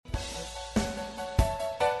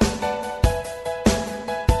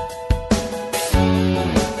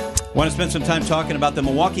Want to spend some time talking about the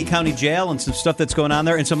Milwaukee County Jail and some stuff that's going on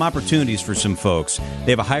there and some opportunities for some folks.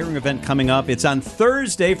 They have a hiring event coming up. It's on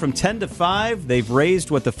Thursday from 10 to 5. They've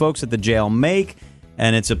raised what the folks at the jail make,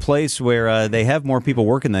 and it's a place where they have more people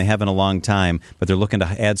working than they have in a long time, but they're looking to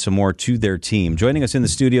add some more to their team. Joining us in the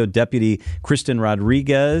studio, Deputy Kristine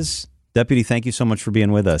Rodriguez. Deputy, thank you so much for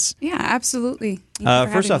being with us. Yeah, absolutely.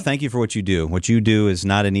 First off, thank you for what you do. What you do is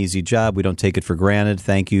not an easy job. We don't take it for granted.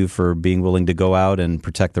 Thank you for being willing to go out and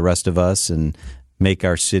protect the rest of us and make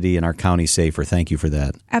our city and our county safer. Thank you for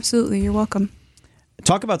that. Absolutely. You're welcome.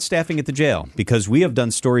 Talk about staffing at the jail, because we have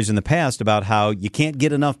done stories in the past about how you can't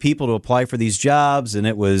get enough people to apply for these jobs, and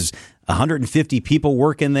it was 150 people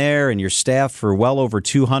working there, and you're staffed for well over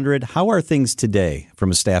 200. How are things today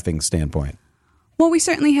from a staffing standpoint? Well, we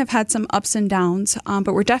certainly have had some ups and downs,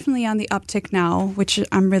 but we're definitely on the uptick now, which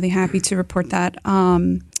I'm really happy to report that.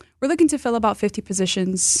 We're looking to fill about 50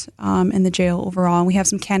 positions in the jail overall, and we have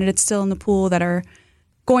some candidates still in the pool that are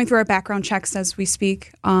going through our background checks as we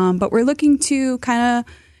speak. But we're looking to kind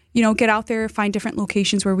of, get out there, find different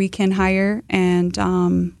locations where we can hire, and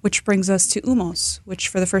which brings us to UMOS, which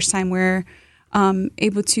for the first time we're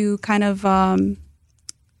able to kind of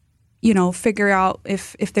figure out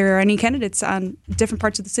if there are any candidates on different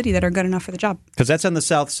parts of the city that are good enough for the job. Because that's on the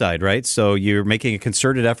south side, right? So you're making a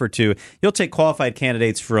concerted effort you'll take qualified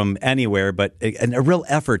candidates from anywhere, but a real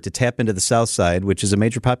effort to tap into the south side, which is a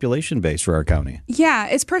major population base for our county. Yeah,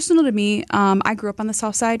 it's personal to me. I grew up on the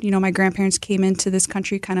south side. My grandparents came into this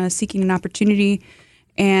country kind of seeking an opportunity.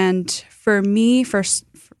 And for me,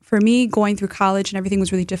 going through college and everything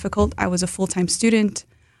was really difficult. I was a full-time student.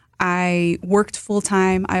 I worked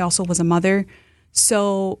full-time. I also was a mother.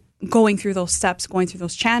 So going through those steps, going through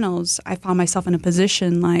those channels, I found myself in a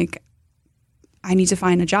position like I need to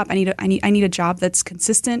find a job. I need a job that's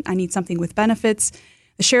consistent. I need something with benefits.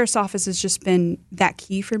 The sheriff's office has just been that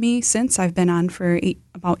key for me since I've been on for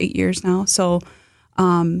about 8 years now. So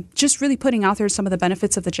just really putting out there some of the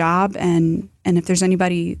benefits of the job, and if there's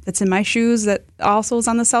anybody that's in my shoes that also is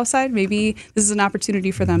on the south side, maybe this is an opportunity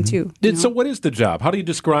for them too. So what is the job? How do you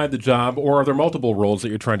describe the job, or are there multiple roles that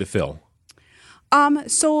you're trying to fill?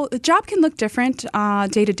 So the job can look different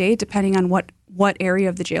day to day depending on what area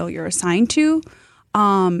of the jail you're assigned to.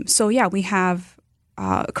 We have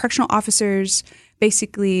correctional officers.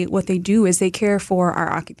 Basically, what they do is they care for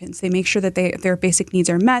our occupants. They make sure that their basic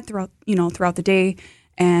needs are met throughout the day,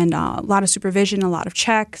 and a lot of supervision, a lot of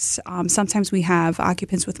checks. Sometimes we have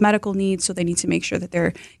occupants with medical needs, so they need to make sure that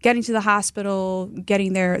they're getting to the hospital,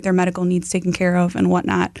 getting their medical needs taken care of, and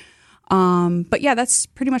whatnot. But yeah, that's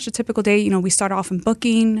pretty much a typical day. We start off in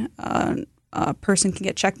booking. A person can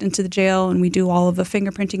get checked into the jail, and we do all of the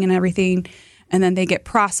fingerprinting and everything. And then they get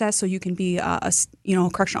processed, so you can be a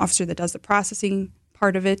correctional officer that does the processing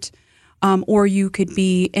part of it. Or you could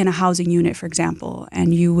be in a housing unit, for example,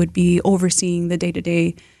 and you would be overseeing the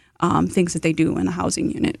day-to-day things that they do in the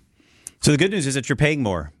housing unit. So the good news is that you're paying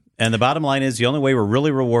more. And the bottom line is the only way we're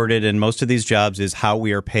really rewarded in most of these jobs is how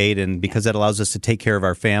we are paid, and because that allows us to take care of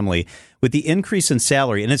our family. With the increase in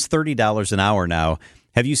salary, and it's $30 an hour now,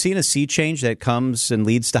 have you seen a sea change that comes and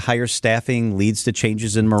leads to higher staffing, leads to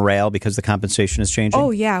changes in morale because the compensation is changing?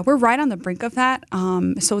 Oh, yeah. We're right on the brink of that.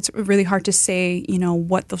 So it's really hard to say,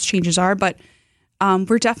 what those changes are. But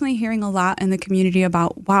we're definitely hearing a lot in the community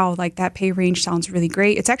about, wow, like that pay range sounds really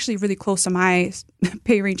great. It's actually really close to my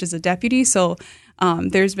pay range as a deputy. So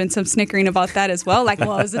there's been some snickering about that as well. Like,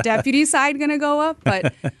 well, is the deputy side going to go up?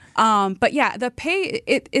 But yeah, the pay,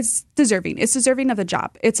 it's deserving. It's deserving of the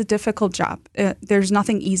job. It's a difficult job. There's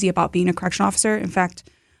nothing easy about being a correctional officer. In fact,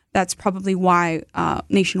 that's probably why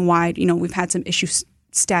nationwide, we've had some issues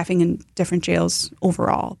staffing in different jails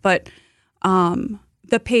overall. But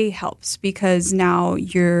the pay helps because now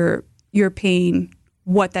you're paying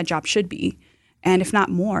what that job should be, and if not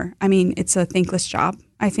more. I mean, it's a thankless job.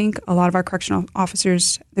 I think a lot of our correctional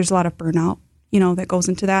officers, there's a lot of burnout, that goes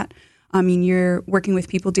into that. I mean, you're working with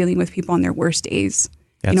people, dealing with people on their worst days.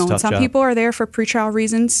 That's and some job. people are there for pretrial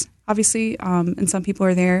reasons, obviously, and some people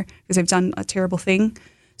are there because they've done a terrible thing.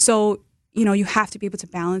 So, you have to be able to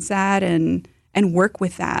balance that and work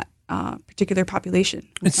with that particular population.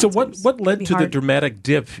 And so what led to the dramatic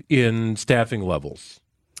dip in staffing levels?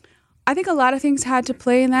 I think a lot of things had to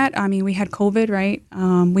play in that. I mean, we had COVID, right?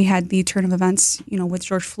 We had the turn of events, with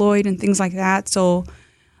George Floyd and things like that. So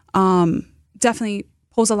definitely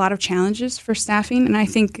pose a lot of challenges for staffing. And I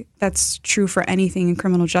think that's true for anything in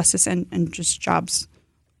criminal justice and just jobs,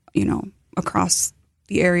 across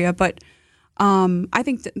the area. But I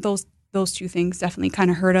think those two things definitely kind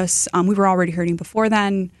of hurt us. We were already hurting before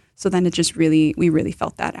then. So then we really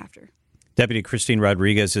felt that after. Deputy Kristine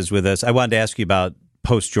Rodriguez is with us. I wanted to ask you about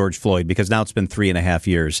post George Floyd, because now it's been 3.5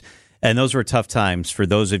 years. And those were tough times for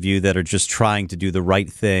those of you that are just trying to do the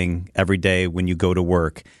right thing every day when you go to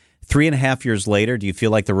work. 3.5 years later, do you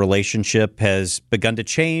feel like the relationship has begun to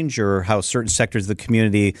change, or how certain sectors of the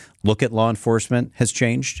community look at law enforcement has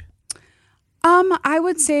changed? I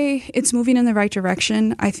would say it's moving in the right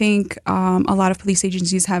direction. I think a lot of police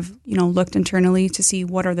agencies have, looked internally to see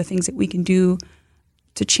what are the things that we can do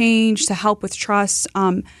to change, to help with trust.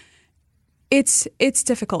 It's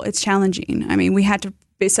difficult. It's challenging. I mean, we had to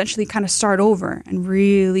essentially kind of start over and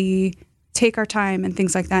really take our time and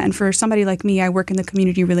things like that. And for somebody like me, I work in the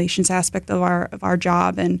community relations aspect of our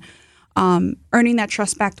job, and earning that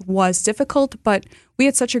trust back was difficult, but we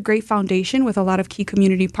had such a great foundation with a lot of key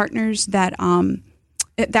community partners that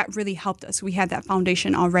that really helped us. We had that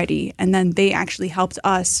foundation already, and then they actually helped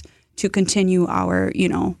us to continue our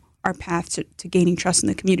path to gaining trust in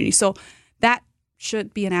the community. So that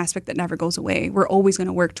should be an aspect that never goes away. We're always going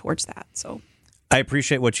to work towards that. So I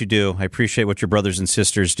appreciate what you do. I appreciate what your brothers and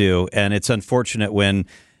sisters do. And it's unfortunate when,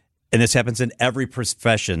 and this happens in every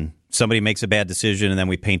profession, somebody makes a bad decision and then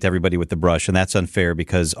we paint everybody with the brush. And that's unfair,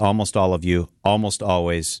 because almost all of you almost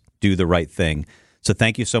always do the right thing. So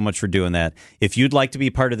thank you so much for doing that. If you'd like to be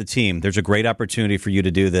part of the team, there's a great opportunity for you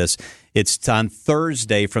to do this. It's on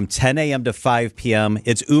Thursday from 10 a.m. to 5 p.m.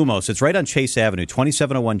 It's UMOS. It's right on Chase Avenue,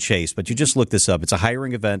 2701 Chase. But you just look this up. It's a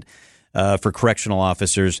hiring event for correctional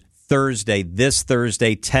officers. This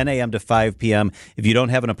Thursday, 10 a.m. to 5 p.m. If you don't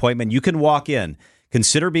have an appointment, you can walk in.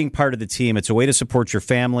 Consider being part of the team. It's a way to support your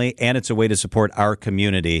family, and it's a way to support our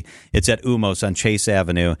community. It's at UMOS on Chase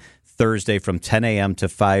Avenue, Thursday from 10 a.m. to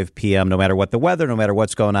 5 p.m. No matter what the weather, no matter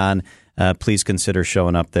what's going on, please consider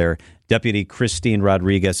showing up there. Deputy Kristine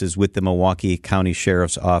Rodriguez is with the Milwaukee County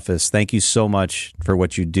Sheriff's Office. Thank you so much for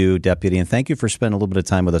what you do, Deputy, and thank you for spending a little bit of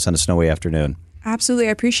time with us on a snowy afternoon. Absolutely.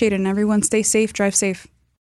 I appreciate it. And everyone stay safe, drive safe.